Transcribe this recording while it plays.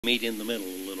meet in the middle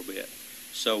a little bit.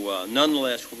 So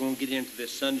nonetheless, we're going to get into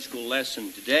this Sunday school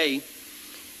lesson today.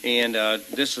 And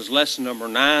this is lesson number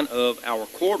 9 of our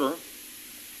quarter.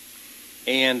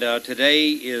 And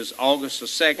today is August the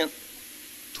 2nd,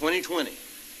 2020.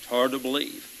 It's hard to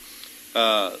believe.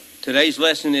 Today's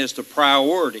lesson is the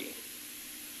priority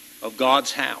of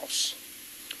God's house.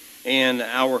 And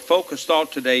our focus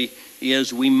thought today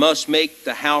is we must make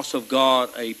the house of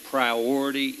God a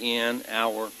priority in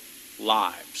our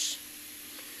lives.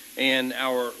 And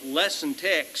our lesson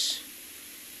text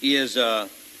is 2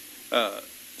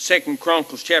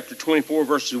 Chronicles chapter 24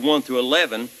 verses 1 through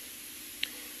 11.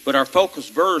 But our focus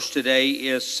verse today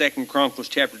is 2 Chronicles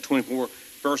chapter 24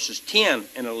 verses 10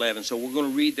 and 11. So we're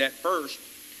going to read that first.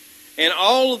 And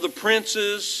all of the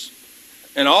princes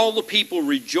and all the people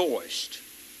rejoiced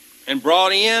and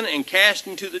brought in and cast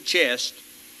into the chest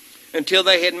until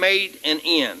they had made an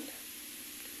end.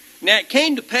 Now it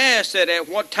came to pass that at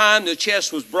what time the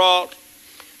chest was brought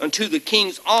unto the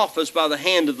king's office by the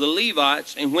hand of the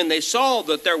Levites, and when they saw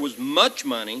that there was much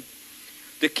money,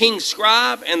 the king's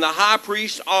scribe and the high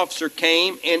priest's officer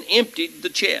came and emptied the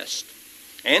chest,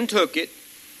 and took it,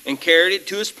 and carried it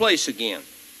to its place again.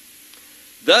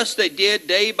 Thus they did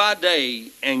day by day,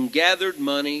 and gathered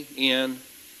money in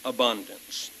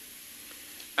abundance.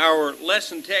 Our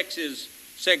lesson text is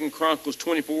 2 Chronicles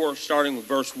 24, starting with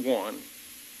verse 1.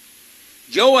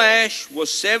 Joash was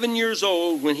 7 years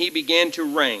old when he began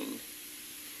to reign,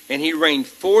 and he reigned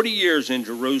 40 years in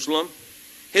Jerusalem.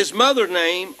 His mother's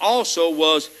name also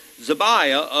was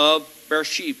Zebiah of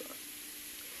Beersheba.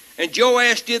 And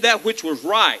Joash did that which was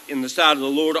right in the sight of the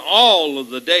Lord all of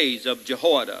the days of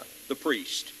Jehoiada the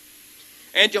priest.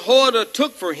 And Jehoiada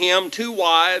took for him 2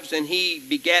 wives, and he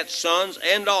begat sons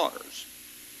and daughters.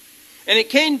 And it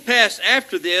came to pass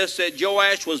after this that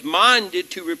Joash was minded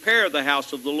to repair the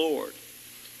house of the Lord.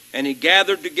 And he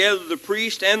gathered together the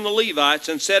priests and the Levites,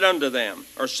 and said to them,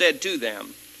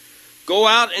 Go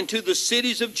out into the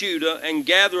cities of Judah, and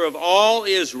gather of all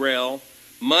Israel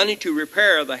money to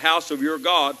repair the house of your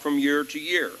God from year to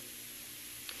year.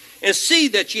 And see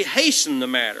that ye hasten the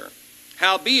matter.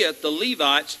 Howbeit the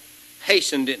Levites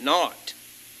hastened it not.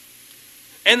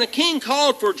 And the king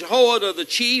called for Jehoiada the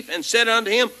chief, and said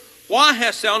unto him, Why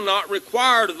hast thou not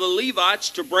required of the Levites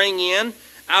to bring in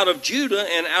out of Judah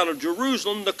and out of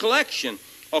Jerusalem the collection,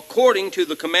 according to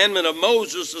the commandment of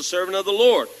Moses the servant of the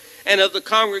Lord, and of the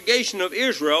congregation of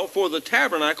Israel for the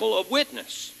tabernacle of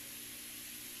witness?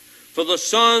 For the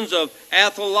sons of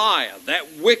Athaliah,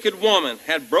 that wicked woman,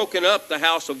 had broken up the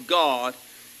house of God,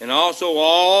 and also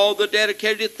all the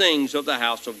dedicated things of the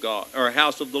house of God, or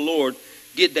house of the Lord,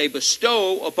 did they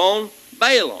bestow upon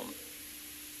Balaam.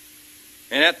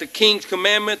 And at the king's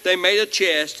commandment they made a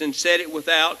chest, and set it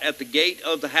without at the gate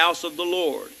of the house of the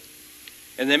Lord.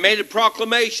 And they made a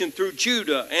proclamation through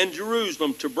Judah and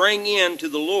Jerusalem to bring in to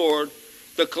the Lord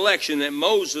the collection that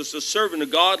Moses, the servant of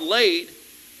God, laid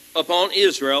upon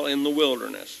Israel in the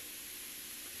wilderness.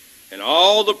 And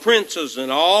all the princes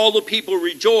and all the people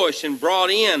rejoiced, and brought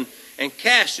in and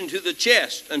cast into the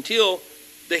chest until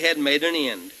they had made an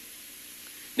end.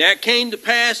 Now it came to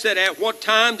pass that at what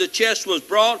time the chest was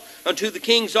brought unto the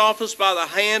king's office by the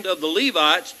hand of the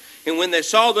Levites, and when they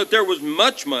saw that there was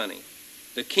much money,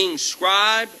 the king's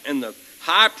scribe and the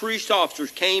high priest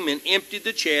officers came and emptied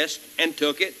the chest, and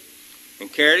took it,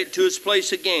 and carried it to its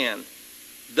place again.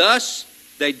 Thus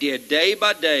they did day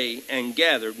by day, and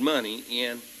gathered money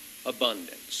in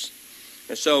abundance.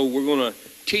 And so we're going to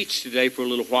teach today for a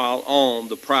little while on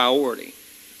the priority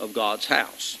of God's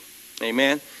house.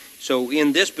 Amen. So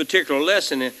in this particular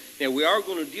lesson, we are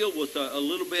going to deal with a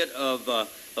little bit of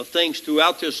things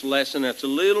throughout this lesson that's a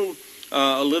little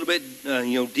bit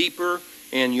deeper,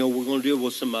 and we're going to deal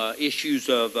with some issues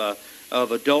of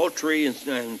adultery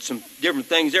and some different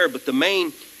things there. But the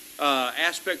main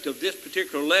aspect of this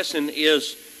particular lesson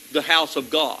is the house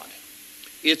of God.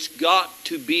 It's got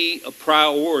to be a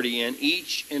priority in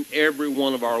each and every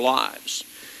one of our lives.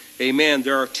 Amen.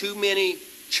 There are too many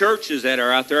churches that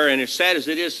are out there, and as sad as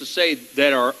it is to say,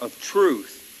 that are of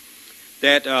truth,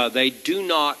 that they do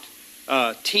not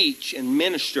teach and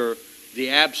minister the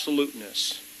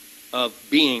absoluteness of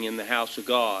being in the house of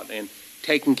God and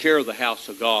taking care of the house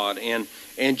of God, and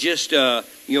just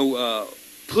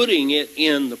putting it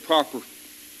in the proper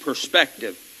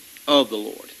perspective of the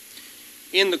Lord.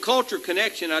 In the culture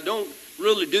connection, I don't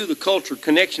really do the culture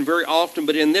connection very often,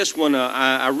 but in this one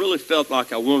I really felt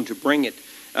like I wanted to bring it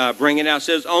out. It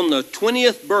says, on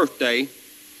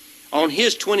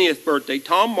his 20th birthday,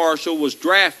 Tom Marshall was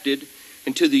drafted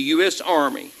into the U.S.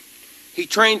 Army. He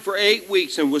trained for 8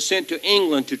 weeks and was sent to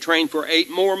England to train for 8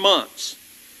 more months.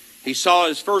 He saw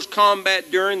his first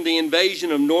combat during the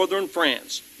invasion of northern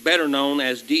France, better known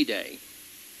as D-Day.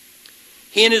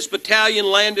 He and his battalion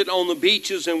landed on the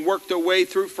beaches and worked their way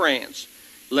through France,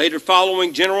 later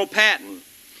following General Patton.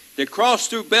 They crossed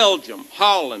through Belgium,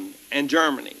 Holland, and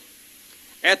Germany.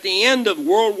 At the end of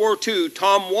World War II,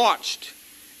 Tom watched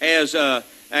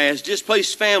as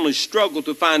displaced families struggled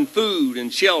to find food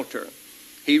and shelter.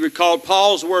 He recalled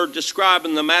Paul's word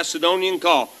describing the Macedonian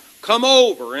call, "Come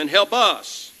over and help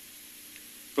us."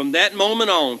 From that moment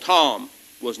on, Tom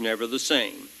was never the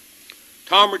same.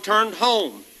 Tom returned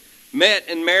home, met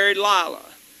and married Lila,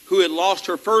 who had lost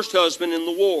her first husband in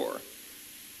the war.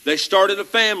 They started a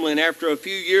family, and after a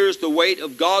few years, the weight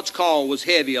of God's call was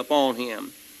heavy upon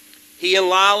him. He and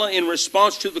Lila, in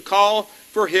response to the call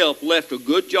for help, left a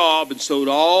good job and sold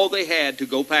all they had to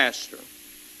go pastor.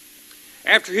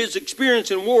 After his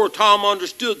experience in war, Tom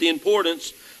understood the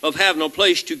importance of having a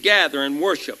place to gather and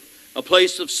worship, a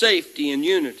place of safety and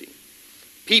unity.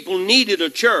 People needed a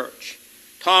church.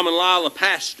 Tom and Lila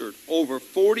pastored over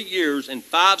 40 years in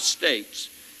 5 states: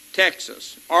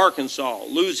 Texas, Arkansas,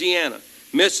 Louisiana,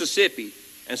 Mississippi,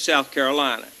 and South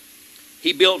Carolina.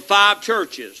 He built 5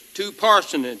 churches, 2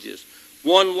 parsonages,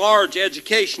 1 large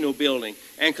educational building,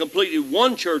 and completed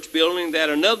 1 church building that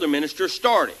another minister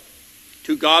started.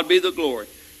 To God be the glory.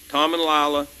 Tom and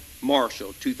Lila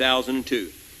Marshall,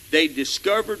 2002. They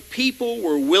discovered people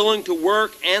were willing to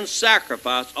work and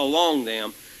sacrifice along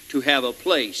them to have a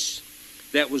place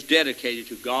that was dedicated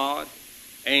to God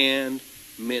and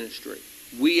ministry.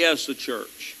 We as the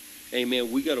church,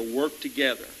 amen, we got to work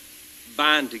together,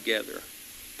 bind together,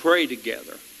 pray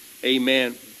together,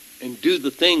 amen, and do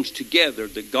the things together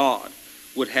that God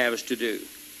would have us to do.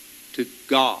 To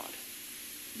God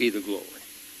be the glory.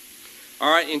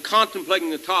 All right, in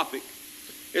contemplating the topic,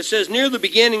 it says, near the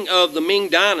beginning of the Ming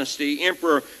Dynasty,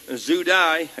 Emperor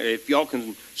Zhou, if y'all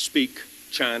can speak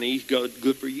Chinese,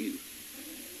 good for you.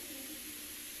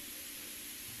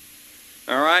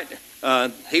 All right,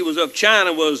 he was of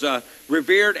China, was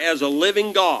revered as a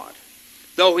living God,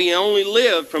 though he only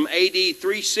lived from AD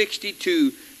 360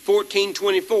 to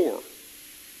 1424.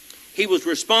 He was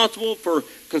responsible for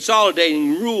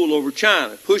consolidating rule over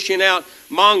China, pushing out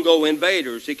Mongol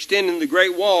invaders, extending the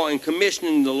Great Wall, and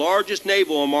commissioning the largest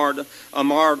naval armada,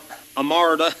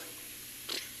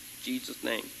 Jesus'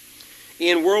 name,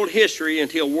 in world history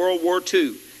until World War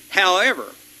II.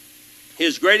 However,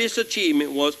 his greatest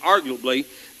achievement was arguably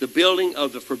the building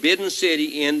of the Forbidden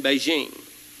City in Beijing.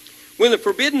 When the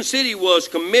Forbidden City was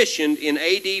commissioned in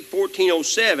AD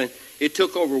 1407, it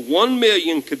took over 1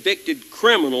 million convicted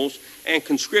criminals and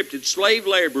conscripted slave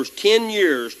laborers 10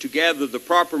 years to gather the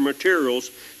proper materials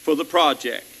for the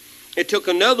project. It took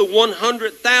another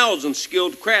 100,000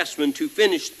 skilled craftsmen to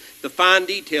finish the fine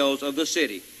details of the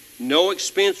city. No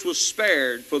expense was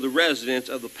spared for the residents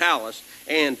of the palace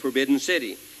and Forbidden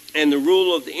City, and the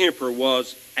rule of the emperor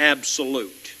was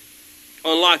absolute.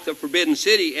 Unlike the Forbidden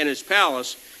City and its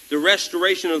palace, the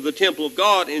restoration of the Temple of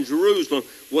God in Jerusalem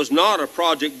was not a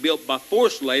project built by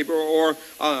forced labor or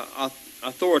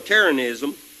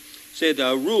authoritarianism. Said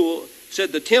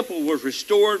the temple was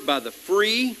restored by the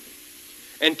free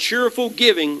and cheerful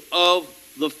giving of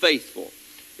the faithful.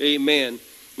 Amen.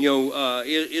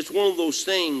 It's one of those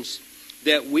things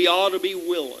that we ought to be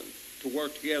willing to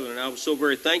work together. And I was so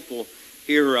very thankful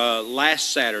here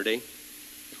last Saturday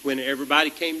when everybody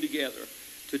came together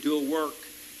to do a work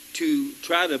to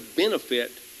try to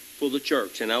benefit for the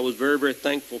church. And I was very, very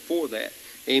thankful for that.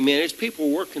 Amen. It's people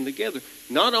working together.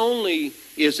 Not only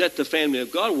is that the family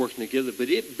of God working together, but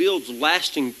it builds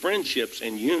lasting friendships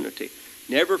and unity.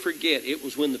 Never forget, it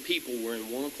was when the people were in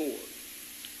one accord.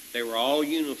 They were all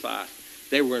unified.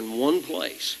 They were in one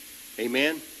place.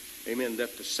 Amen. Amen.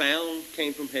 That the sound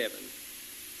came from heaven,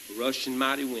 a rushing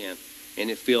mighty wind, and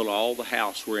it filled all the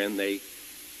house wherein they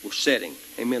were sitting.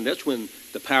 Amen. That's when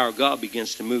the power of God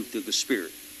begins to move through the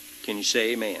Spirit. Can you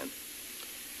say amen?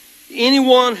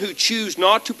 Anyone who choose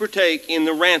not to partake in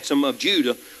the ransom of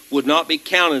Judah would not be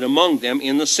counted among them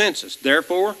in the census.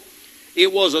 Therefore,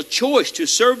 it was a choice to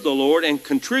serve the Lord and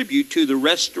contribute to the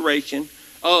restoration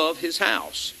of his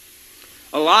house.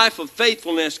 A life of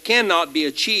faithfulness cannot be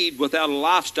achieved without a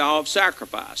lifestyle of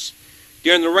sacrifice.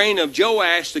 During the reign of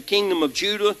Joash, the kingdom of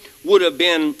Judah would have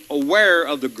been aware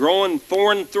of the growing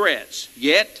foreign threats.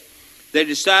 Yet, they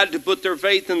decided to put their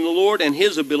faith in the Lord and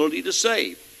his ability to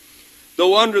save.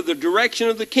 Though under the direction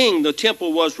of the king, the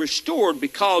temple was restored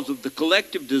because of the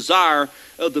collective desire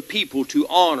of the people to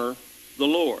honor the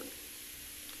Lord.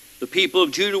 The people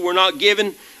of Judah were not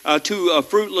given to a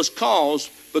fruitless cause,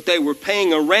 but they were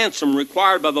paying a ransom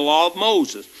required by the law of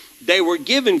Moses. They were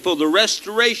given for the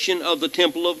restoration of the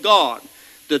temple of God.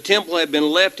 the temple had been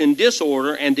left in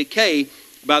disorder and decay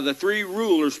by the 3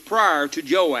 rulers prior to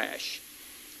Joash.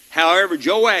 However,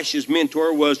 Joash's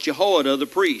mentor was Jehoiada the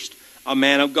priest, a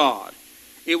man of God.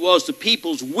 It was the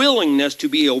people's willingness to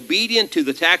be obedient to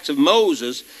the tax of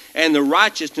Moses and the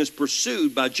righteousness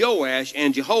pursued by Joash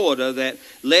and Jehoiada that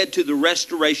led to the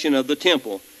restoration of the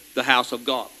temple, the house of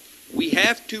God. We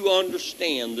have to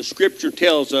understand, the scripture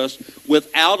tells us,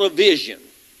 without a vision,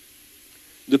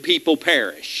 the people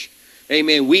perish.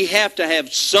 Amen. We have to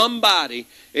have somebody,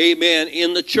 amen,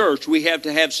 in the church. We have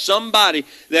to have somebody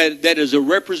that is a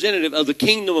representative of the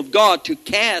kingdom of God to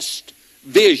cast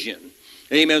vision.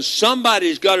 Amen.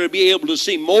 Somebody's got to be able to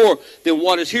see more than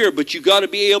what is here, but you've got to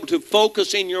be able to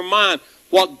focus in your mind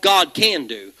what God can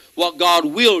do, what God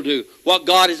will do, what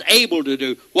God is able to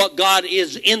do, what God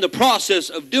is in the process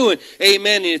of doing.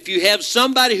 Amen. And if you have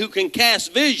somebody who can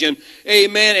cast vision,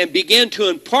 amen, and begin to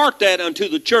impart that unto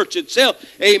the church itself,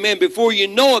 amen, before you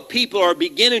know it, people are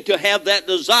beginning to have that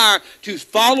desire to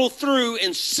follow through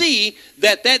and see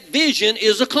that that vision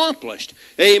is accomplished.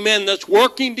 Amen. That's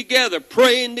working together,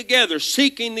 praying together,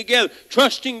 seeking together,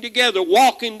 trusting together,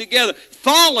 walking together,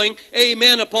 falling,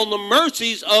 amen, upon the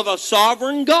mercies of a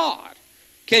sovereign God.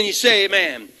 Can you say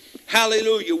amen?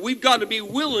 Hallelujah. We've got to be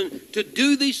willing to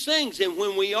do these things, and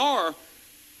when we are,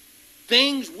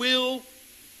 things will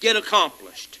get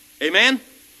accomplished. Amen?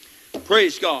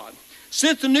 Praise God.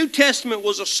 Since the New Testament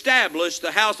was established,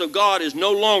 the house of God is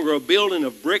no longer a building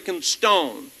of brick and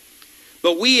stone,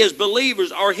 but we as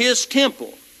believers are His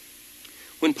temple.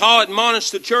 When Paul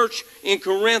admonished the church in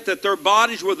Corinth that their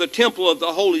bodies were the temple of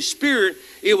the Holy Spirit,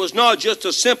 it was not just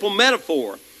a simple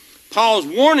metaphor. Paul's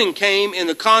warning came in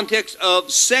the context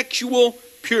of sexual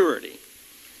purity.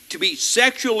 To be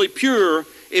sexually pure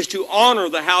is to honor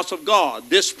the house of God.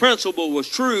 This principle was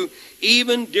true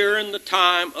even during the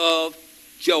time of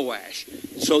Joash.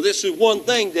 So this is one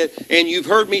thing that, and you've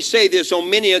heard me say this on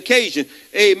many occasions,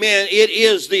 amen, it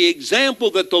is the example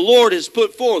that the Lord has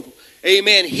put forth.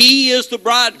 Amen. He is the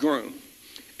bridegroom,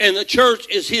 and the church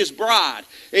is His bride.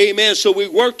 Amen. So we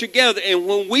work together, and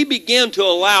when we begin to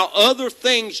allow other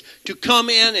things to come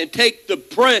in and take the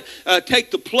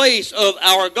place of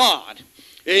our God,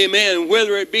 amen,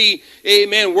 whether it be,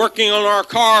 amen, working on our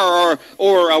car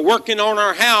or working on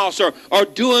our house or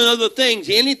doing other things,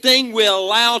 anything we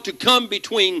allow to come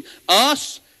between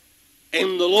us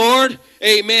and the Lord,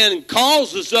 amen,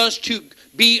 causes us to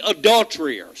be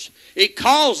adulterers. It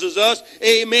causes us,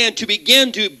 amen, to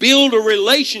begin to build a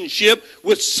relationship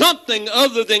with something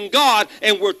other than God,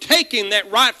 and we're taking that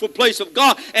rightful place of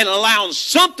God and allowing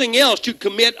something else to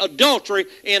commit adultery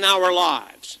in our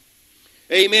lives.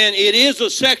 Amen. It is a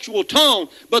sexual tone,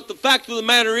 but the fact of the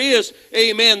matter is,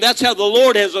 amen, that's how the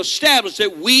Lord has established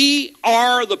that we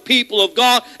are the people of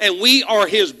God and we are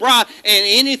His bride, and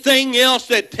anything else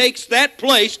that takes that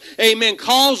place, amen,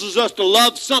 causes us to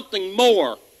love something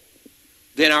more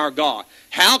than our God.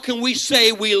 How can we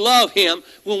say we love Him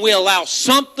when we allow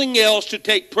something else to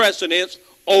take precedence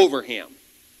over Him?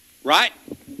 Right?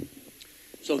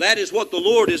 So that is what the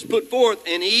Lord has put forth,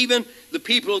 and even the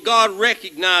people of God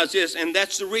recognize this, and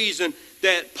that's the reason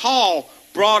that Paul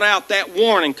brought out that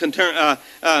warning concerning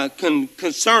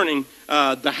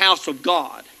the house of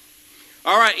God.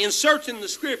 All right, in searching the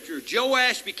scripture,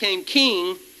 Joash became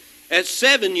king at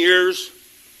 7 years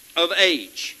of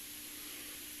age.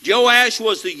 Joash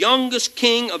was the youngest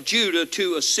king of Judah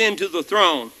to ascend to the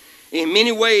throne. In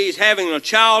many ways, having a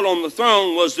child on the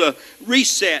throne was the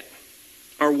reset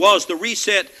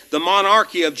the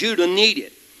monarchy of Judah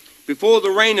needed. Before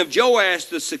the reign of Joash,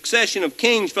 the succession of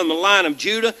kings from the line of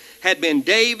Judah had been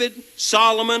David,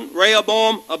 Solomon,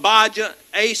 Rehoboam, Abijah,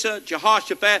 Asa,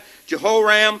 Jehoshaphat,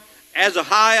 Jehoram,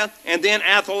 Ahaziah, and then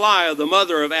Athaliah, the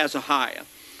mother of Ahaziah.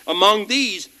 Among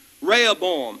these,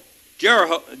 Rehoboam,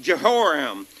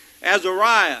 Jehoram,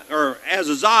 Ahaziah,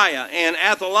 and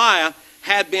Athaliah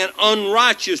had been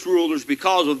unrighteous rulers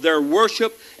because of their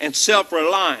worship and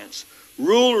self-reliance.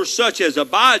 Rulers such as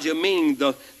Abijah, meaning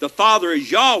the father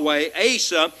is Yahweh,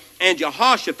 Asa, and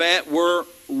Jehoshaphat were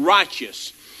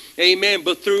righteous. Amen.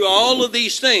 But through all of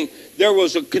these things, there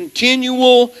was a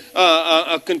continual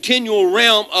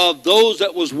realm of those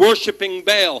that was worshiping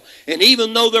Baal. And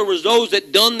even though there was those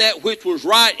that done that which was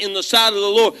right in the sight of the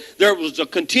Lord, there was a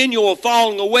continual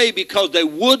falling away because they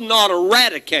would not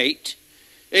eradicate,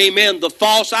 amen, the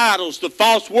false idols, the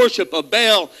false worship of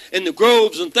Baal and the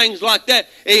groves and things like that.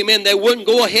 Amen. They wouldn't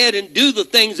go ahead and do the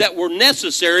things that were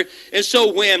necessary. And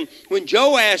so when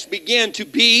Joash began to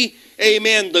be,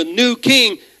 amen, the new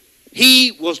king,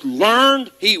 he was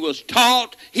learned, he was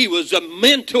taught, he was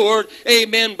mentored,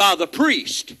 amen, by the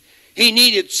priest. He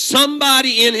needed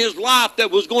somebody in his life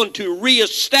that was going to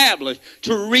reestablish,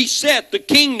 to reset the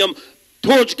kingdom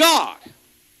towards God.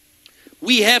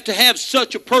 We have to have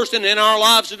such a person in our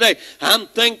lives today. I'm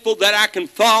thankful that I can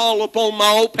fall upon my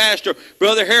old pastor,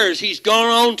 Brother Harris. He's gone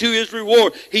on to his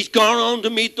reward. He's gone on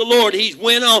to meet the Lord. He's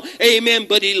went on, amen,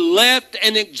 but he left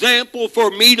an example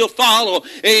for me to follow,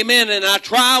 amen, and I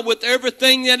try with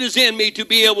everything that is in me to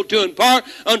be able to impart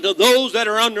unto those that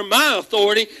are under my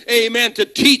authority, amen, to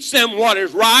teach them what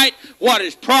is right, what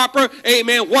is proper,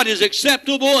 amen, what is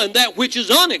acceptable and that which is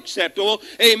unacceptable,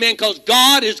 amen, because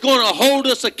God is going to hold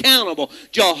us accountable.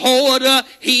 Jehoiada,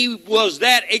 he was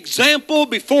that example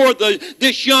before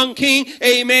this young king,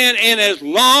 amen, and as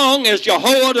long as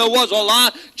Jehoiada was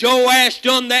alive, Joash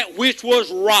done that which was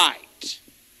right.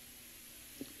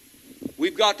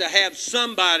 We've got to have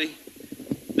somebody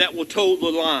that will toe the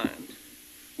line.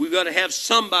 We've got to have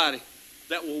somebody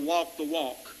that will walk the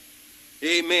walk.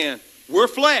 Amen. We're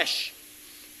flesh.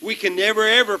 We can never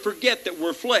ever forget that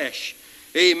we're flesh.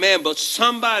 Amen. But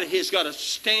somebody has got to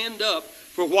stand up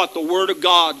for what the Word of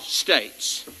God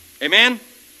states. Amen?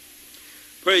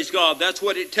 Praise God. That's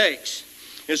what it takes.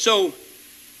 And so,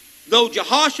 though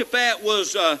Jehoshaphat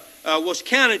was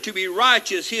counted to be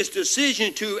righteous, his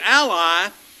decision to ally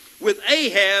with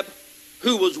Ahab,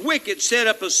 who was wicked, set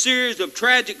up a series of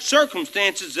tragic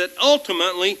circumstances that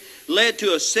ultimately led to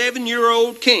a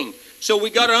 7-year-old king. So we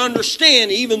got to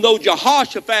understand, even though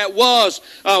Jehoshaphat was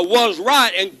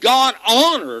right and God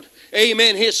honored,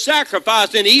 amen, his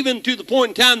sacrifice, and even to the point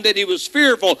in time that he was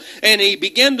fearful and he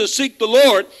began to seek the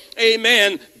Lord,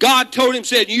 amen, God told him,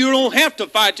 said, you don't have to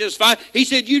fight this fight. He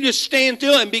said, you just stand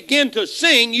still and begin to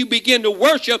sing. You begin to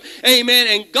worship, amen,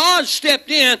 and God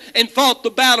stepped in and fought the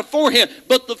battle for him.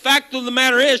 But the fact of the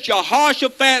matter is,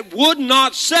 Jehoshaphat would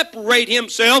not separate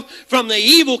himself from the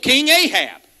evil king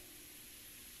Ahab.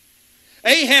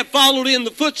 Ahab followed in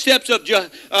the footsteps of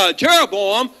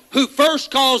Jeroboam, who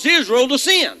first caused Israel to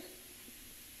sin.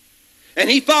 And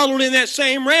he followed in that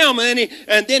same realm, and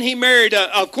then he married,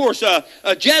 of course,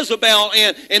 Jezebel,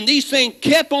 and these things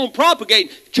kept on propagating.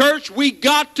 Church, we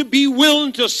got to be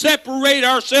willing to separate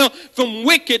ourselves from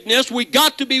wickedness. We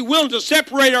got to be willing to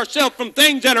separate ourselves from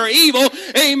things that are evil.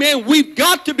 Amen. We've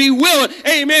got to be willing,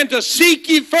 amen, to seek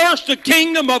ye first the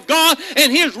kingdom of God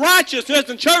and his righteousness.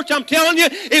 And church, I'm telling you,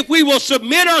 if we will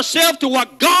submit ourselves to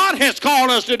what God has called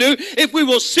us to do, if we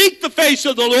will seek the face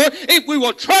of the Lord, if we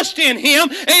will trust in him,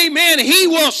 amen, he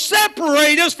will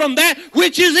separate us from that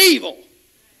which is evil.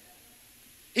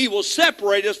 He will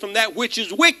separate us from that which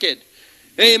is wicked.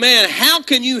 Amen. How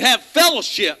can you have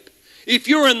fellowship if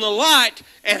you're in the light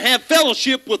and have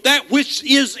fellowship with that which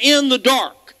is in the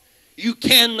dark? You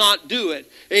cannot do it.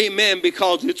 Amen.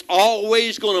 Because it's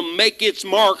always going to make its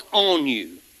mark on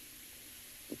you.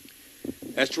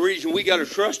 That's the reason we got to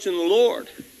trust in the Lord.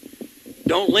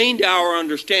 Don't lean to our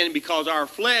understanding, because our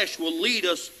flesh will lead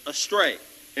us astray.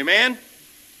 Amen.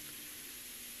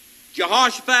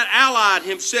 Jehoshaphat allied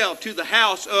himself to the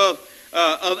house of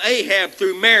Ahab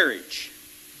through marriage.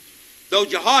 Though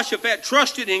Jehoshaphat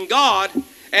trusted in God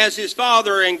as his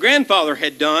father and grandfather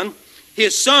had done,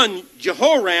 his son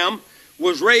Jehoram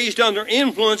was raised under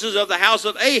influences of the house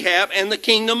of Ahab and the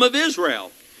kingdom of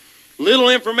Israel. Little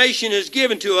information is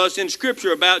given to us in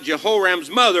Scripture about Jehoram's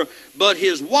mother, but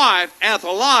his wife,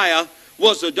 Athaliah,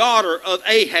 was the daughter of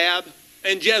Ahab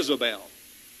and Jezebel.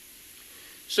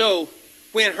 So,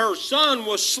 when her son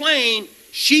was slain,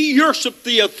 she usurped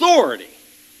the authority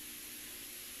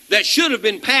that should have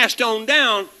been passed on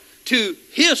down to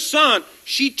his son.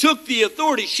 She took the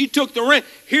authority. She took the reign.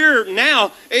 Here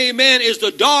now, amen, is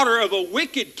the daughter of a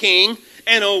wicked king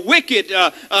and a wicked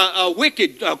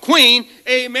queen,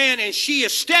 amen, and she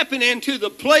is stepping into the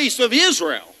place of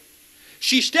Israel.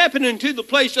 She's stepping into the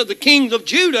place of the kings of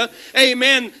Judah,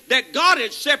 amen, that God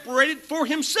had separated for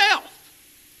himself.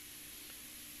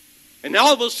 And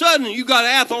all of a sudden, you got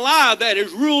Athaliah that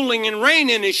is ruling and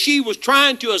reigning, and she was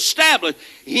trying to establish.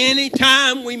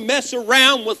 Anytime we mess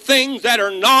around with things that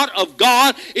are not of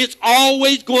God, it's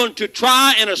always going to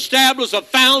try and establish a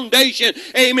foundation,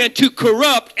 amen, to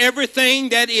corrupt everything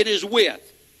that it is with.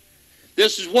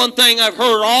 This is one thing I've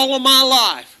heard all of my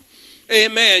life.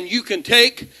 Amen. You can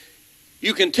take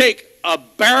a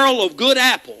barrel of good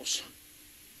apples,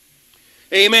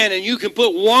 amen, and you can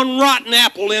put one rotten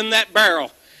apple in that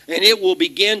barrel, and it will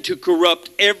begin to corrupt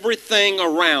everything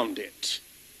around it.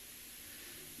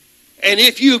 And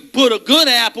if you put a good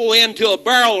apple into a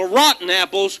barrel of rotten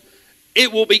apples,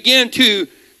 it will begin to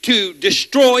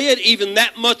destroy it even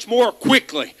that much more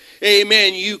quickly.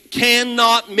 Amen. You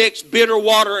cannot mix bitter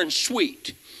water and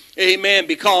sweet. Amen.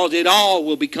 Because it all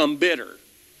will become bitter.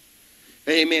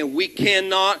 Amen. We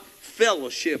cannot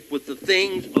fellowship with the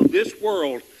things of this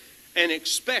world and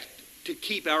expect to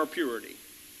keep our purity.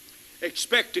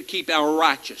 Expect to keep our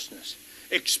righteousness.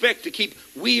 Expect to keep,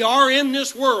 we are in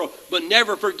this world, but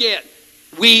never forget,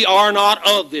 we are not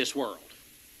of this world.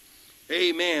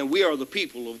 Amen. We are the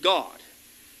people of God.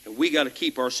 And we got to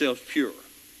keep ourselves pure.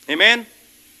 Amen?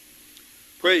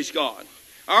 Praise God.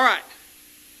 All right.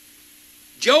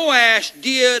 Joash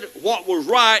did what was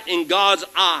right in God's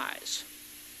eyes.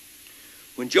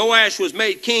 When Joash was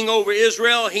made king over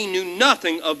Israel, he knew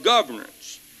nothing of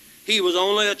governance. He was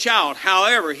only a child.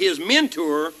 However, his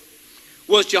mentor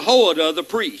was Jehoiada the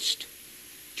priest.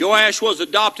 Joash was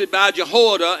adopted by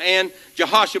Jehoiada and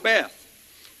Jehoshabeath.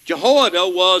 Jehoiada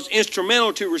was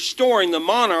instrumental to restoring the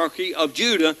monarchy of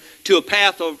Judah to a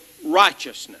path of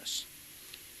righteousness.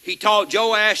 He taught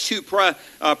Joash to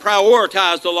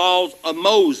prioritize the laws of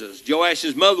Moses.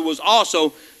 Joash's mother was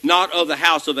also not of the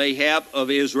house of Ahab of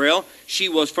Israel. She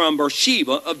was from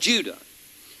Beersheba of Judah.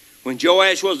 When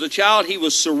Joash was a child, he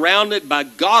was surrounded by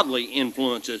godly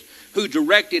influences who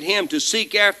directed him to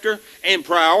seek after and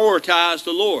prioritize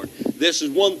the Lord. This is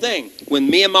one thing. When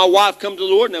me and my wife come to the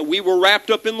Lord, now we were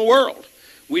wrapped up in the world.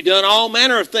 We done all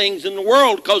manner of things in the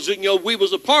world because we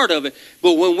was a part of it.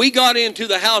 But when we got into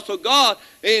the house of God,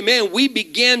 amen, we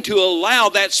began to allow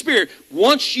that Spirit.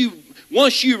 Once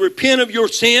you repent of your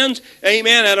sins,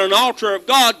 amen, at an altar of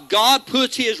God, God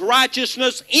puts His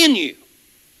righteousness in you.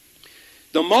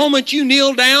 The moment you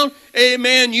kneel down,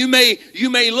 amen, you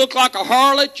may look like a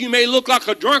harlot, you may look like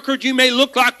a drunkard, you may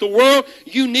look like the world.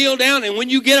 You kneel down, and when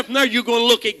you get up from there, you're going to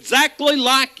look exactly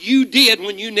like you did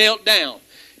when you knelt down.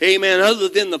 Amen, other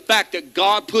than the fact that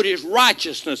God put His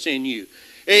righteousness in you.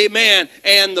 Amen,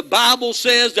 and the Bible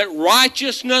says that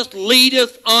righteousness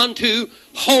leadeth unto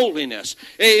holiness.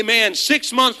 Amen.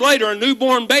 6 months later, a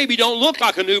newborn baby don't look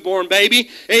like a newborn baby.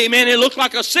 Amen. It looks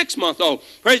like a 6-month-old.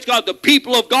 Praise God. The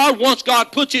people of God, once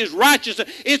God puts His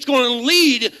righteousness, it's going to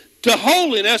lead to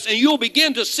holiness, and you'll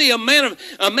begin to see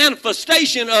a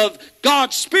manifestation of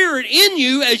God's Spirit in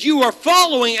you as you are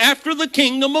following after the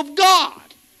kingdom of God.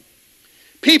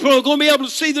 People are going to be able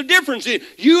to see the difference.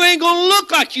 You ain't going to look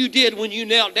like you did when you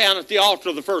knelt down at the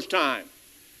altar the first time.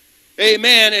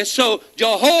 Amen. And so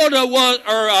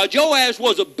Joash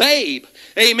was a babe.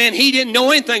 Amen. He didn't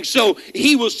know anything. So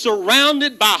he was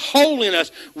surrounded by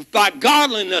holiness, by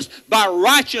godliness, by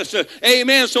righteousness.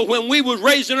 Amen. So when we was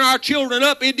raising our children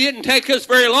up, it didn't take us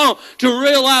very long to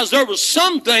realize there were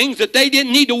some things that they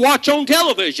didn't need to watch on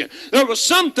television. There were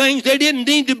some things they didn't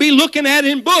need to be looking at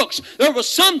in books. There were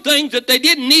some things that they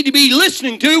didn't need to be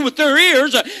listening to with their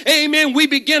ears. Amen. We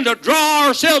begin to draw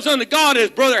ourselves unto God as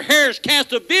Brother Harris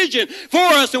cast a vision for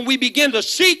us, and we begin to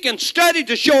seek and study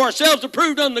to show ourselves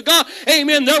approved unto God.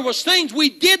 Amen. There was things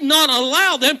we did not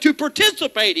allow them to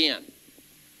participate in.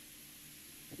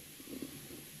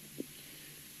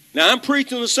 Now I'm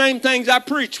preaching the same things I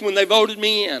preached when they voted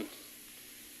me in.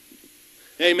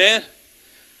 Amen.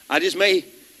 I just may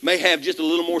have just a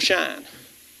little more shine.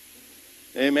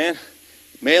 Amen.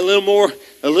 May a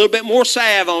little bit more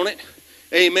salve on it.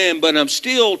 Amen. But I'm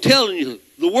still telling you,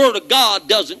 the Word of God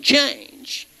doesn't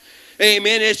change.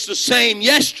 Amen. It's the same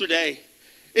yesterday.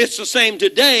 It's the same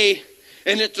today.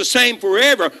 And it's the same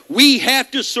forever. We have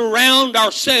to surround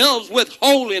ourselves with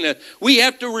holiness. We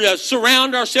have to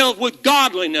surround ourselves with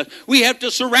godliness. We have to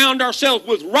surround ourselves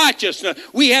with righteousness.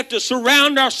 We have to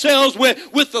surround ourselves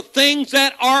with the things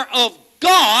that are of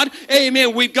God.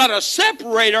 Amen. We've got to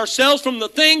separate ourselves from the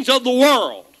things of the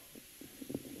world.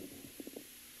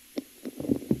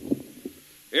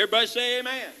 Everybody say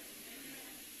amen.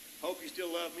 Hope you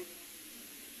still love me.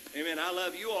 Amen. I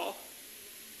love you all.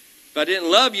 If I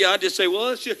didn't love you, I'd just say, well,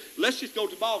 let's just go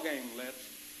to the ball game. Let's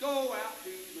go out to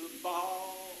the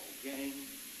ball game.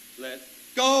 Let's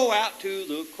go out to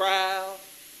the crowd.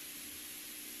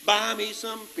 Buy me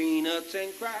some peanuts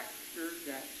and Cracker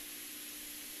Jacks.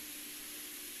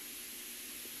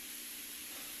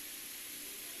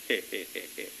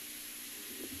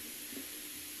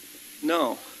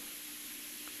 No.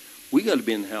 We got to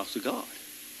be in the house of God.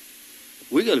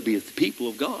 We got to be the people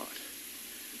of God.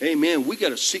 Amen. We got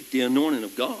to seek the anointing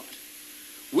of God.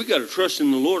 We got to trust in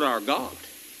the Lord our God.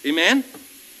 Amen.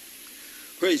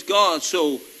 Praise God.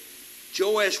 So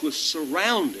Joash was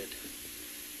surrounded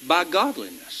by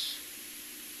godliness.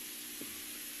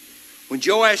 When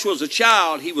Joash was a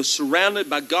child, he was surrounded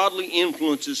by godly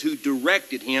influences who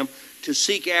directed him to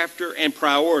seek after and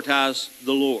prioritize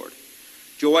the Lord.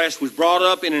 Joash was brought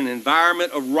up in an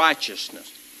environment of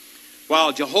righteousness.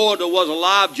 While Jehoiada was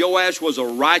alive, Joash was a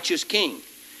righteous king.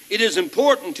 It is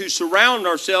important to surround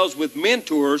ourselves with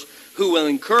mentors who will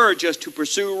encourage us to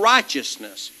pursue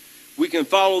righteousness. We can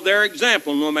follow their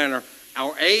example no matter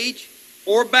our age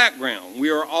or background.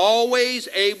 We are always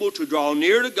able to draw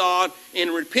near to God in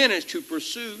repentance to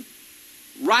pursue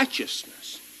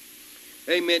righteousness.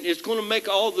 Amen. It's going to make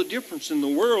all the difference in the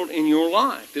world in your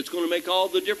life. It's going to make all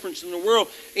the difference in the world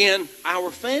in our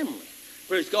family.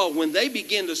 Praise God. When they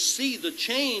begin to see the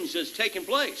change that's taking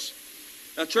place.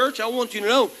 Now, church, I want you to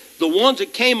know, the ones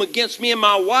that came against me and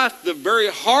my wife the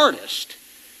very hardest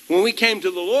when we came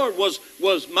to the Lord was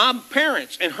my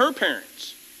parents and her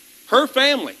parents, her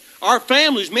family. Our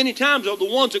families many times are the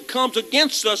ones that comes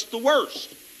against us the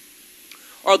worst,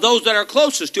 are those that are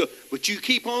closest to it. But you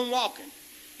keep on walking.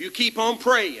 You keep on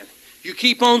praying. You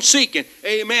keep on seeking.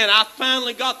 Amen. I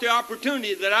finally got the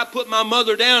opportunity that I put my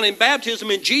mother down in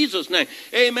baptism in Jesus' name.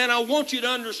 Amen. I want you to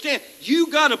understand, you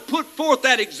got to put forth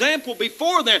that example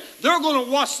before them. They're going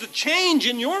to watch the change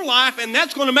in your life, and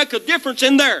that's going to make a difference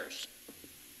in theirs.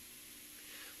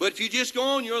 But if you just go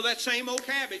on, you're that same old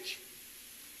cabbage.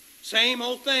 Same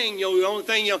old thing. The only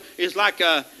thing is like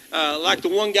the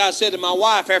one guy said to my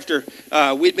wife after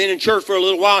we'd been in church for a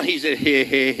little while. He said,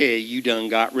 hey, you done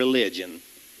got religion.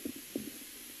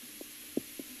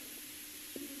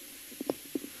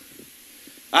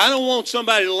 I don't want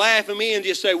somebody to laugh at me and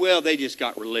just say, well, they just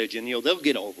got religion. They'll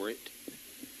get over it.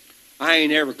 I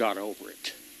ain't ever got over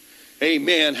it.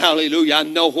 Amen. Hallelujah. I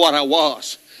know what I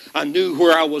was. I knew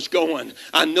where I was going.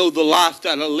 I know the life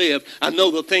that I lived. I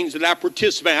know the things that I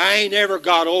participated. I ain't ever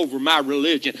got over my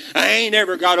religion. I ain't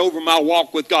ever got over my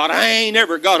walk with God. I ain't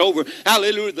ever got over,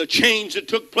 hallelujah, the change that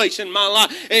took place in my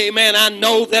life. Amen. I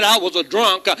know that I was a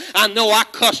drunk. I know I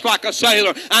cussed like a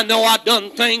sailor. I know I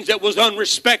done things that was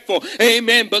unrespectful.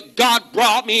 Amen. But God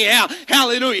brought me out.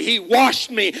 Hallelujah. He washed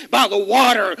me by the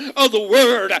water of the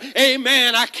Word.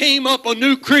 Amen. I came up a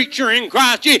new creature in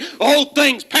Christ. Old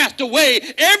things passed away.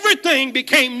 Everything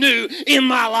became new in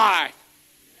my life.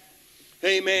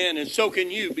 Amen. And so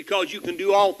can you, because you can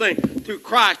do all things through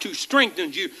Christ who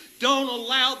strengthens you. Don't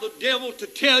allow the devil to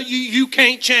tell you you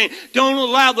can't change. Don't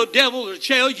allow the devil to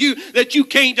tell you that you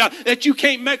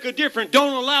can't make a difference.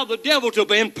 Don't allow the devil to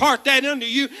impart that unto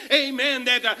you. Amen.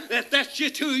 That's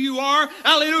just who you are.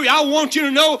 Hallelujah. I want you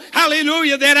to know,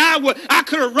 hallelujah, that I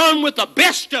could have run with the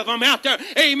best of them out there.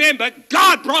 Amen. But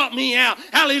God brought me out.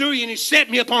 Hallelujah. And He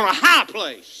set me upon a high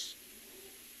place.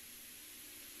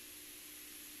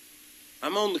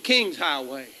 I'm on the King's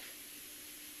highway.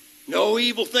 No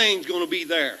evil thing's going to be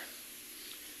there.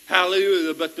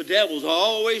 Hallelujah. But the devil's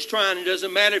always trying. It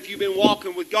doesn't matter if you've been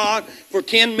walking with God for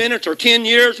 10 minutes or 10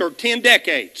 years or 10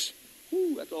 decades.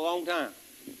 Whew, that's a long time.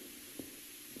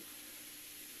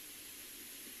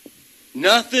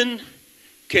 Nothing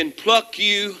can pluck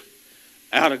you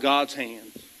out of God's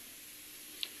hands.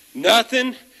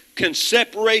 Nothing can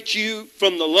separate you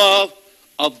from the love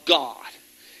of God.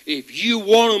 If you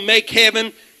want to make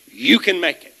heaven, you can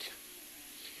make it.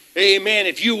 Amen.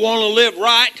 If you want to live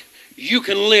right, you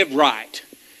can live right.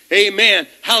 Amen.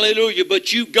 Hallelujah.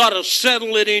 But you've got to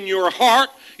settle it in your heart.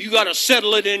 You got to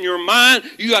settle it in your mind.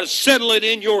 You got to settle it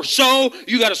in your soul.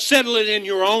 You got to settle it in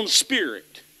your own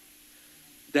spirit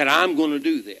that I'm going to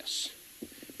do this.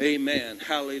 Amen.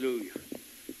 Hallelujah.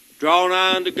 Draw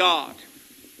nigh unto God.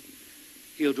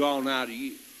 He'll draw nigh to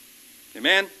you.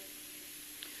 Amen.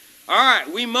 All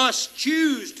right, we must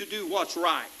choose to do what's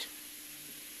right,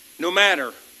 no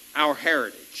matter our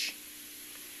heritage.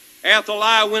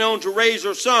 Athaliah went on to raise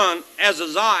her son,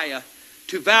 Ahaziah,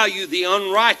 to value the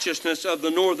unrighteousness of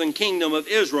the northern kingdom of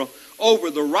Israel over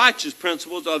the righteous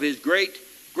principles of his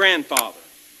great-grandfather.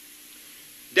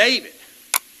 David,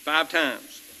 5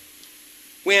 times.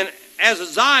 When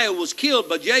Ahaziah was killed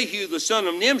by Jehu, the son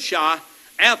of Nimshi,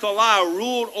 Athaliah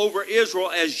ruled over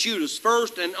Israel as Judah's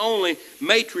first and only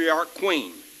matriarch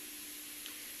queen.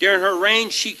 During her reign,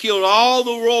 she killed all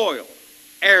the royal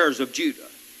heirs of Judah.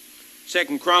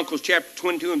 2 Chronicles chapter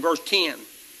 22 and verse 10.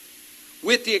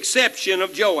 With the exception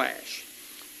of Joash.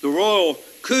 The royal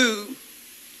coup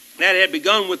that had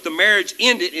begun with the marriage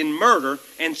ended in murder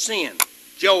and sin.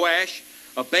 Joash,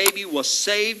 a baby, was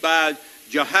saved by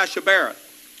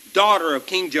Jehoshabeath, daughter of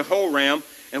King Jehoram,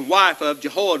 and wife of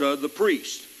Jehoiada the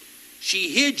priest. She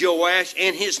hid Joash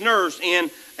and his nurse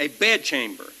in a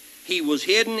bedchamber. He was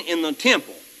hidden in the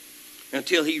temple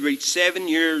until he reached 7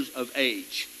 years of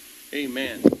age.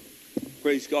 Amen.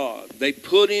 Praise God. They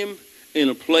put him in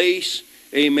a place,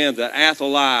 amen, that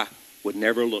Athaliah would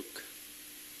never look.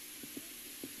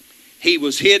 He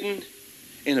was hidden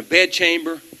in a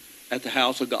bedchamber at the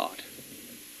house of God.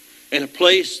 In a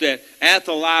place that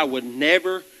Athaliah would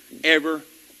never, ever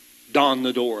dawn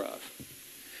the door of.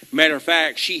 Matter of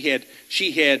fact, she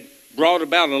had brought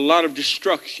about a lot of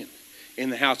destruction in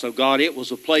the house of God. It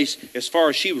was a place, as far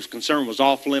as she was concerned, was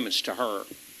off limits to her.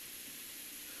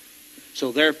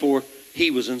 So therefore,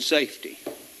 he was in safety.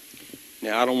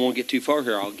 Now, I don't want to get too far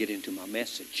here. I'll get into my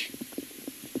message.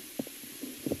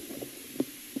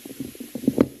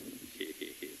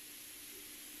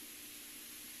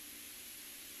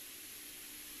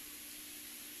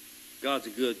 God's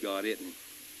a good God, isn't he?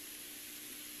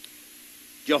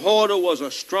 Jehoiada was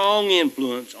a strong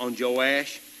influence on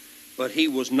Joash, but he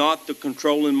was not the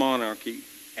controlling monarchy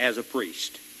as a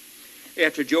priest.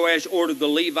 After Joash ordered the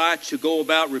Levites to go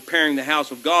about repairing the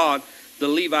house of God, the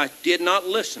Levites did not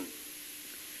listen.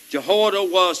 Jehoiada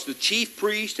was the chief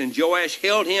priest, and Joash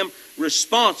held him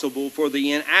responsible for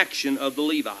the inaction of the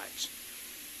Levites.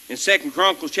 In 2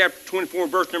 Chronicles chapter 24,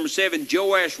 verse number 7,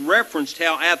 Joash referenced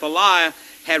how Athaliah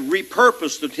had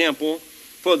repurposed the temple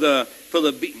for the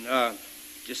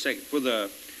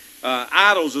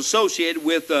idols associated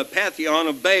with the pantheon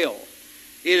of Baal.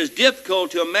 It is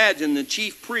difficult to imagine the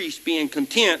chief priest being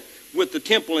content with the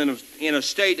temple in a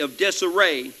state of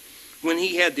disarray when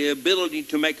he had the ability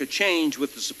to make a change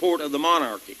with the support of the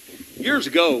monarchy. Years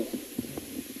ago,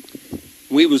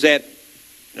 we was at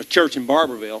a church in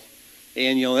Barberville,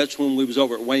 and that's when we was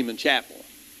over at Wayman Chapel.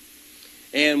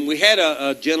 And we had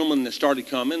a gentleman that started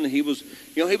coming. He was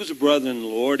a brother in the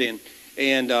Lord, and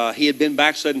he had been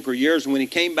backsliding for years. And when he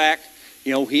came back,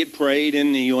 he had prayed,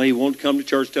 and he wanted to come to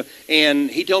church. And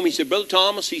he told me, he said, Brother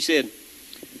Thomas, he said,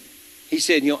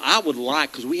 I would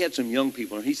like, because we had some young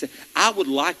people, and he said, I would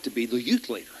like to be the youth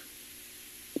leader.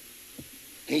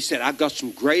 And he said, I've got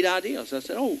some great ideas. I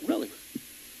said, oh, really?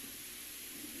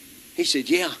 He said,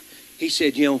 yeah. He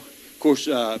said, of course,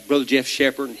 Brother Jeff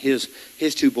Shepherd and his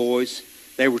two boys,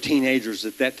 they were teenagers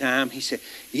at that time. He said,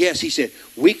 yes, he said,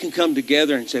 we can come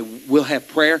together and say, we'll have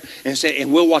prayer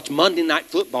and we'll watch Monday Night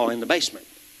Football in the basement.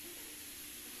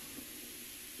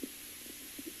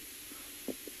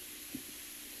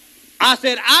 I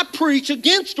said, I preach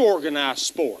against organized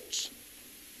sports.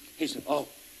 He said, oh,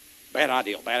 bad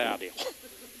idea.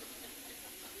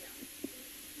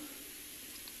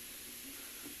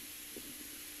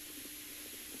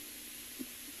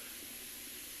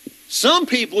 Some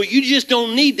people, you just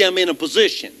don't need them in a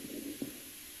position.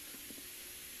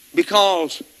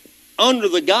 Because under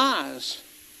the guise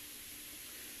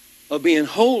of being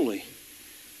holy,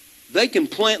 they can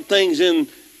plant things in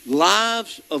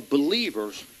lives of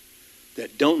believers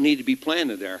that don't need to be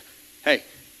planted there. Hey,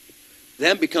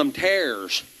 them become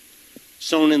tares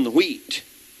sown in the wheat.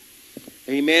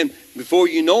 Amen. Before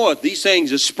you know it, these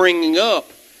things are springing up,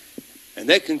 and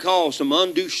they can cause some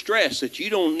undue stress that you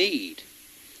don't need.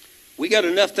 We got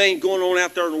enough things going on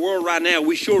out there in the world right now.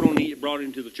 We sure don't need it brought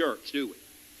into the church, do we?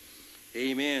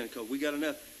 Amen. Because we got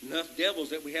enough devils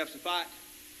that we have to fight.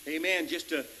 Amen. Just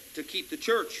to keep the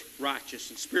church righteous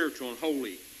and spiritual and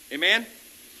holy. Amen.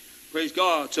 Praise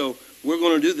God. So we're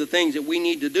going to do the things that we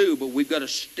need to do, but we've got to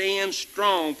stand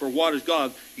strong for what is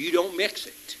God. You don't mix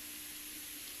it.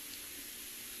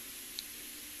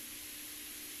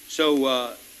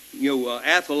 So,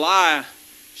 Athaliah,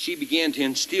 she began to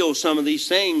instill some of these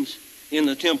things in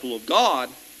the temple of God,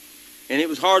 and it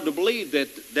was hard to believe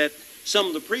that some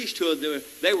of the priesthood,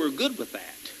 they were good with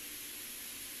that.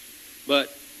 But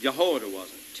Jehoiada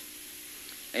wasn't.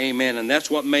 Amen. And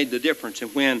that's what made the difference.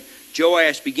 And when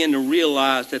Joash began to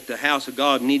realize that the house of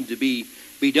God needed to be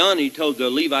done, he told the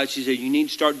Levites, he said, you need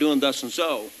to start doing thus and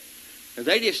so. And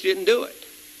they just didn't do it.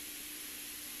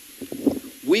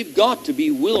 We've got to be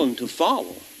willing to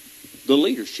follow the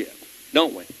leadership,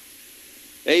 don't we?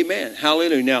 Amen.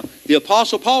 Hallelujah. Now, the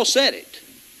Apostle Paul said it.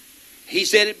 He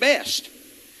said it best.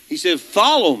 He said,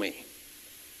 follow me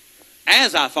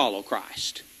as I follow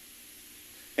Christ.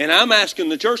 And I'm asking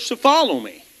the church to follow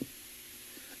me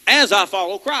as I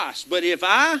follow Christ. But if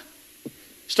I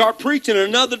start preaching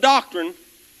another doctrine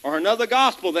or another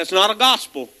gospel that's not a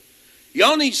gospel,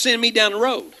 y'all need to send me down the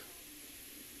road.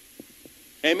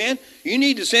 Amen. You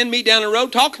need to send me down the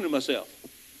road talking to myself.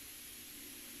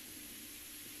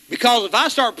 Because if I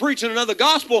start preaching another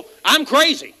gospel, I'm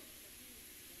crazy.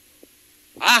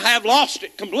 I have lost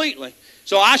it completely.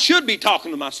 So I should be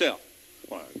talking to myself.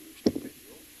 Well, you stupid.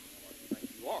 I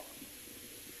think you are.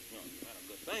 You had a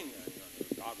good thing.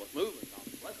 God was moving. God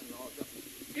was blessing. All that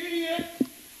stuff. Idiot!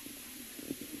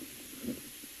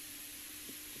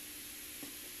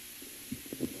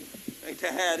 Ain't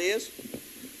that how it is?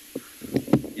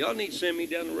 Y'all need to send me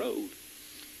down the road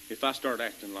if I start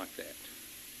acting like that.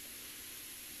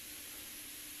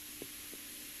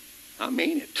 I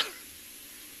mean it.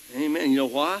 Amen. You know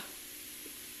why?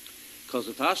 Because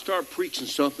if I start preaching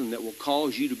something that will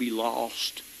cause you to be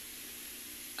lost,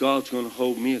 God's going to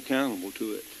hold me accountable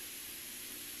to it.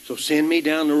 So send me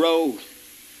down the road.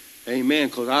 Amen.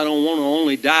 Because I don't want to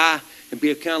only die and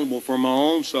be accountable for my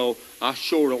own soul. I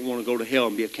sure don't want to go to hell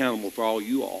and be accountable for all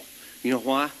you all. You know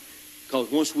why? Because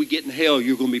once we get in hell,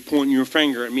 you're going to be pointing your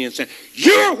finger at me and saying,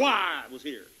 you're why I was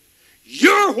here.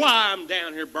 You're why I'm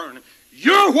down here burning.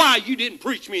 You're why you didn't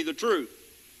preach me the truth.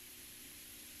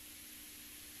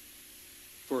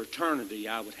 For eternity,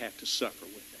 I would have to suffer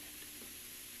with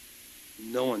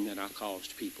that, knowing that I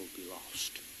caused people to be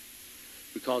lost.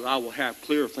 Because I will have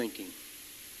clear thinking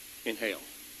in hell.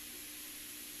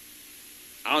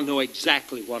 I'll know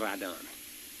exactly what I done.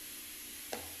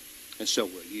 And so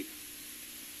will you.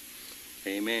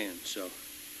 Amen. So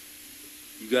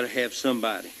you got to have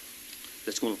somebody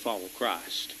that's going to follow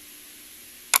Christ.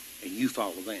 And you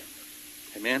follow them.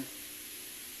 Amen.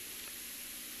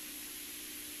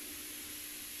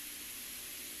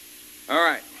 All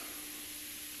right.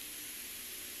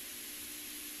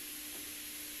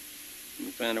 Let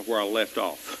me find out where I left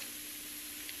off.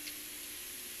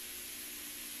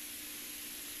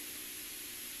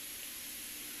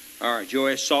 All right,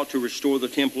 Joash sought to restore the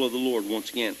temple of the Lord once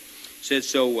again. Said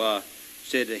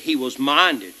that he was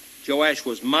minded. Joash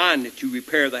was minded to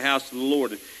repair the house of the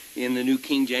Lord in the New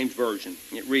King James Version.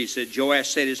 It reads, said Joash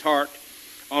set his heart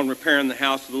on repairing the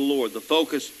house of the Lord. The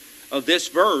focus of this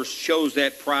verse shows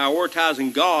that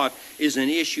prioritizing God is an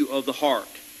issue of the heart.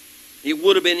 It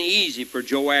would have been easy for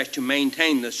Joash to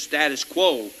maintain the status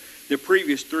quo the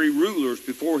previous three rulers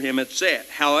before him had set.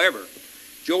 However,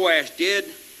 Joash did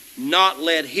not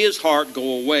let his heart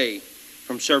go away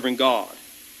from serving God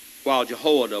while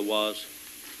Jehoiada was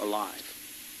alive.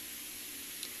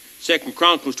 2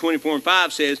 Chronicles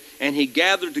 24:5 says, and he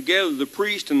gathered together the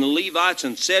priests and the Levites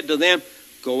and said to them,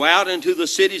 go out into the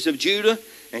cities of Judah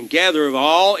and gather of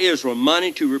all Israel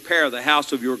money to repair the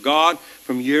house of your God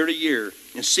from year to year,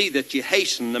 and see that you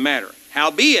hasten the matter.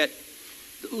 Howbeit,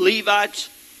 the Levites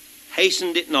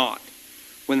hastened it not.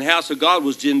 When the house of God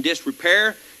was in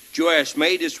disrepair, Joash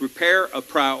made its repair a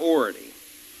priority.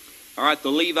 All right,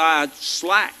 the Levites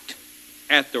slacked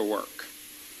at their work.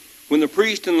 When the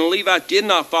priest and the Levites did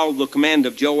not follow the command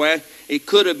of Joash, it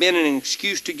could have been an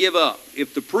excuse to give up.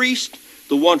 If the priest,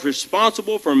 the ones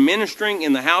responsible for ministering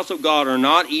in the house of God, are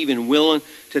not even willing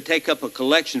to take up a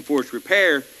collection for its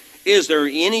repair, is there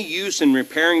any use in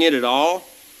repairing it at all?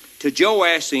 To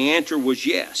Joash, the answer was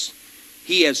yes.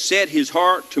 He had set his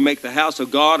heart to make the house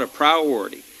of God a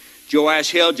priority.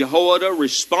 Joash held Jehoiada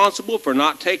responsible for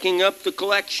not taking up the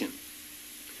collection.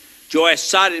 Joash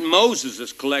cited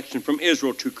Moses' collection from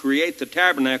Israel to create the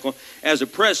tabernacle as a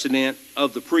precedent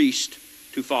of the priest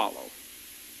to follow.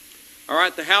 All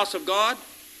right, the house of God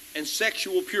and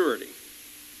sexual purity.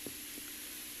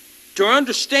 To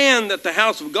understand that the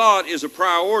house of God is a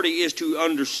priority is to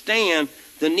understand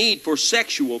the need for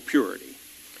sexual purity.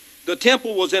 The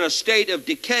temple was in a state of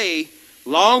decay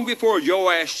long before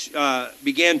Joash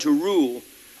began to rule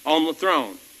on the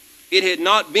throne. It had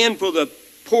not been for the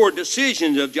poor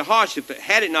decisions of Jehoshaphat,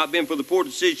 had it not been for the poor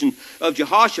decision of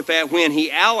Jehoshaphat when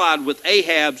he allied with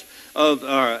Ahab's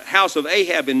house of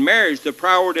Ahab in marriage, the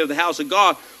priority of the house of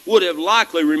God would have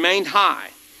likely remained high.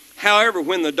 However,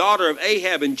 when the daughter of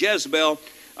Ahab and Jezebel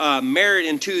married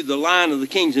into the line of the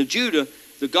kings of Judah,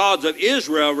 the gods of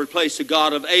Israel replaced the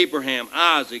God of Abraham,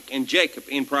 Isaac, and Jacob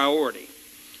in priority.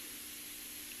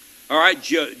 All right,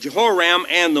 Jehoram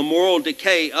and the moral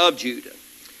decay of Judah.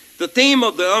 The theme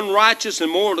of the unrighteous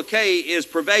and moral decay is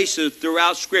pervasive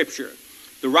throughout Scripture.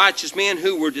 The righteous men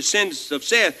who were descendants of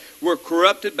Seth were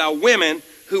corrupted by women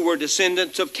who were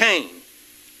descendants of Cain.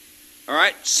 All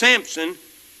right, Samson,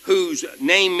 whose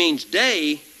name means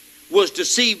day, was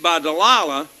deceived by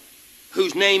Delilah,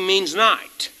 whose name means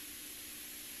night.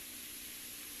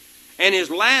 And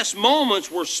his last moments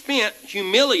were spent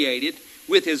humiliated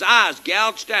with his eyes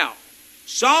gouged out.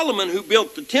 Solomon, who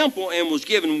built the temple and was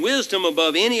given wisdom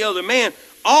above any other man,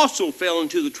 also fell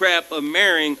into the trap of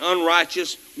marrying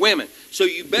unrighteous women. So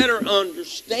you better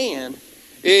understand,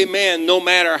 amen, no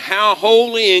matter how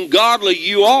holy and godly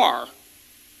you are,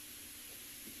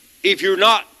 if you're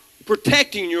not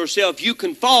protecting yourself, you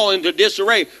can fall into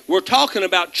disarray. We're talking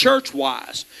about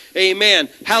church-wise. Amen.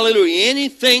 Hallelujah.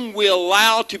 Anything we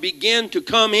allow to begin to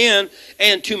come in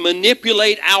and to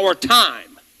manipulate our time,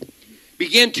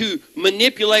 begin to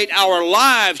manipulate our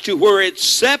lives to where it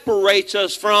separates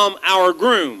us from our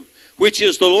groom, which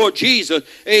is the Lord Jesus.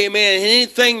 Amen. And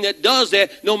anything that does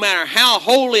that, no matter how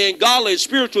holy and godly and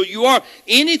spiritual you are,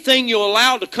 anything you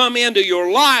allow to come into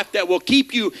your life that will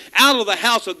keep you out of the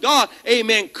house of God,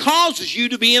 amen, causes you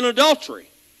to be in adultery.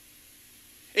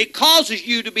 It causes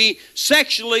you to be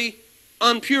sexually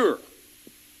impure.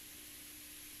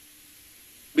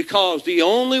 Because the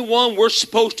only one we're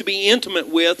supposed to be intimate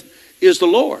with is the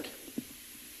Lord.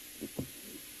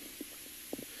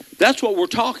 That's what we're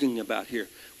talking about here.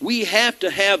 We have to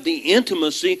have the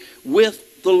intimacy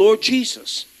with the Lord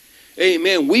Jesus.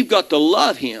 Amen. We've got to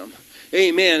love Him.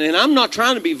 Amen. And I'm not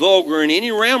trying to be vulgar in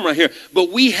any realm right here,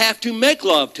 but we have to make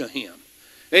love to Him.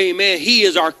 Amen. He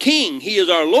is our King. He is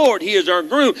our Lord. He is our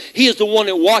groom. He is the one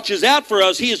that watches out for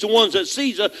us. He is the one that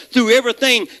sees us through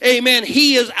everything. Amen.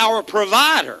 He is our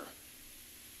provider.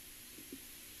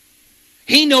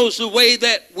 He knows the way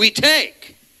that we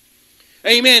take.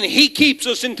 Amen. He keeps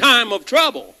us in time of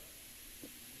trouble.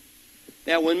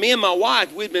 Now, when me and my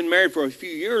wife, we'd been married for a few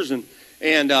years,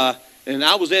 and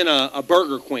I was in a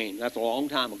Burger Queen. That's a long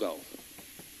time ago.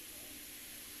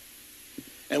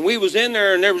 And we was in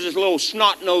there, and there was this little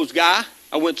snot-nosed guy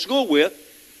I went to school with.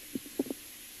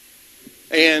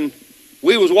 And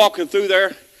we was walking through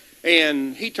there,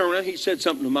 and he turned around, he said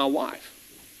something to my wife.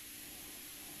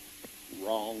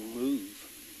 Wrong move.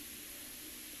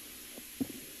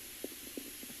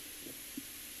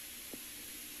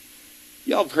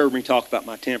 Y'all have heard me talk about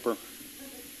my temper.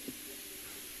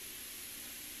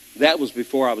 That was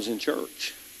before I was in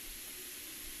church.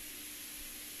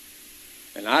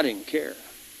 And I didn't care.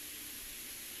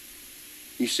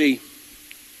 You see,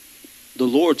 the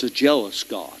Lord's a jealous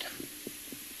God.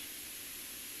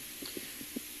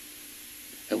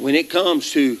 And when it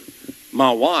comes to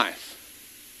my wife,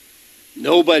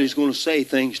 nobody's going to say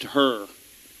things to her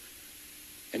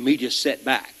and me just sit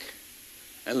back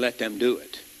and let them do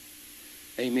it.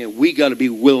 Amen. We got to be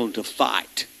willing to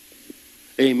fight.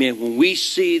 Amen. When we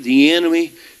see the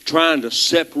enemy trying to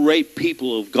separate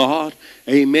people of God,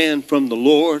 amen, from the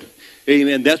Lord,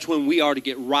 amen, that's when we are to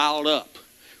get riled up.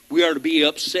 We are to be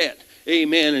upset.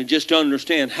 Amen. And just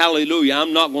understand, hallelujah,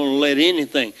 I'm not going to let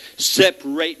anything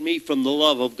separate me from the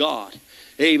love of God.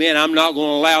 Amen. I'm not going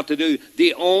to allow it to do.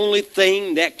 The only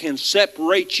thing that can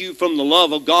separate you from the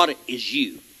love of God is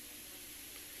you.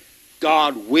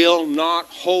 God will not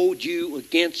hold you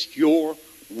against your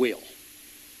will.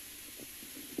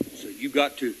 So you've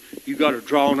got to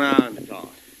draw nigh unto God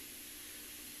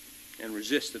and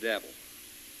resist the devil.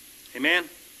 Amen?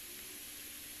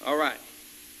 All right.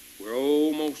 We're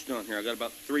almost done here. I got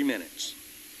about 3 minutes.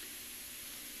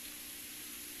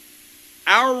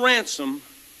 Our ransom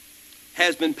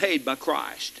has been paid by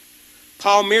Christ.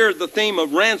 Paul mirrored the theme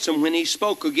of ransom when he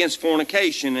spoke against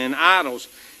fornication and idols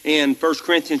in 1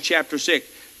 Corinthians chapter 6.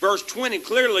 Verse 20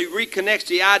 clearly reconnects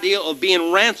the idea of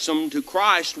being ransomed to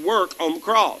Christ's work on the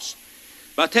cross.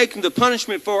 By taking the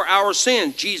punishment for our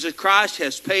sins, Jesus Christ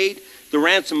has paid the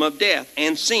ransom of death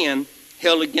and sin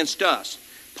held against us.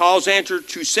 Paul's answer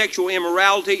to sexual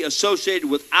immorality associated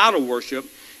with idol worship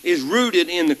is rooted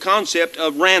in the concept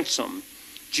of ransom.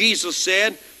 Jesus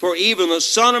said, "For even the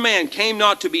Son of Man came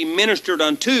not to be ministered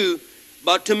unto,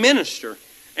 but to minister,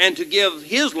 and to give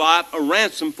his life a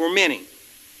ransom for many."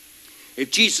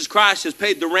 If Jesus Christ has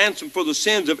paid the ransom for the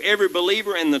sins of every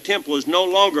believer, and the temple is no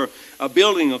longer a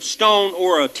building of stone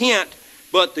or a tent,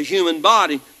 but the human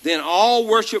body, then all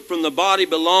worship from the body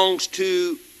belongs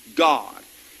to God.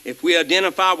 If we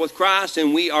identify with Christ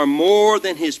and we are more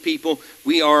than his people,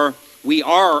 we are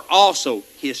also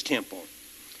his temple.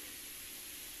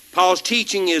 Paul's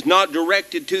teaching is not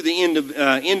directed to the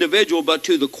individual, but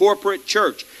to the corporate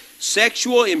church.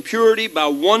 Sexual impurity by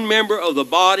one member of the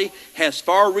body has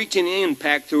far-reaching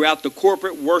impact throughout the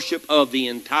corporate worship of the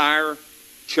entire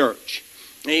church.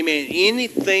 Amen.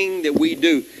 Anything that we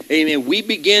do, amen, we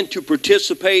begin to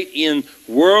participate in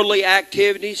worldly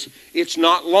activities, it's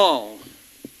not long,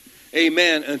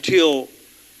 amen, until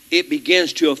it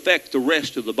begins to affect the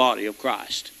rest of the body of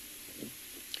Christ.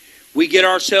 We get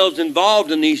ourselves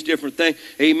involved in these different things,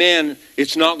 amen,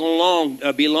 it's not going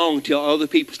to be long until other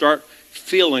people start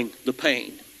feeling the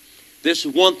pain. This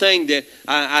is one thing that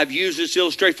I've used this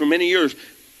illustration for many years.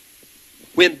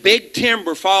 When big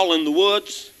timber fall in the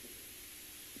woods,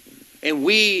 and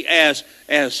we as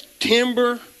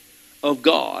timber of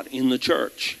God in the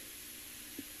church,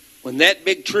 when that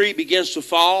big tree begins to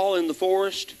fall in the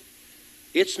forest,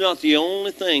 it's not the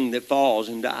only thing that falls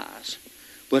and dies.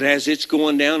 But as it's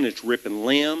going down, it's ripping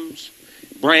limbs,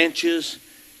 branches,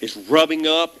 it's rubbing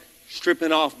up,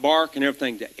 stripping off bark and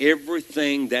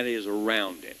everything that is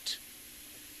around it.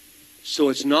 So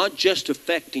it's not just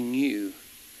affecting you,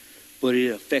 but it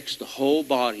affects the whole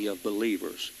body of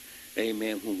believers.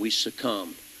 Amen. When we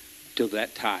succumb to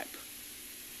that type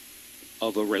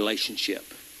of a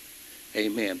relationship.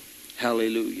 Amen.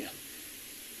 Hallelujah.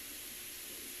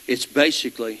 It's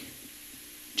basically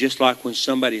just like when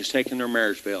somebody is taking their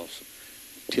marriage vows.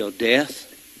 Till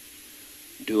death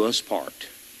do us part.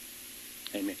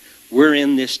 Amen. We're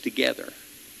in this together.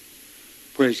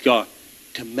 Praise God.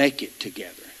 To make it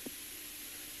together.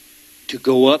 To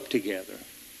go up together.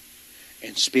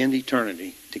 And spend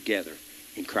eternity together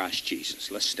in Christ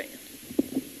Jesus. Let's stand.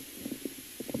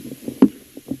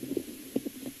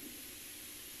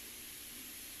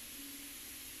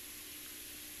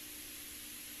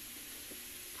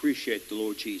 Appreciate the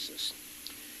Lord Jesus.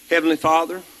 Heavenly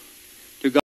Father,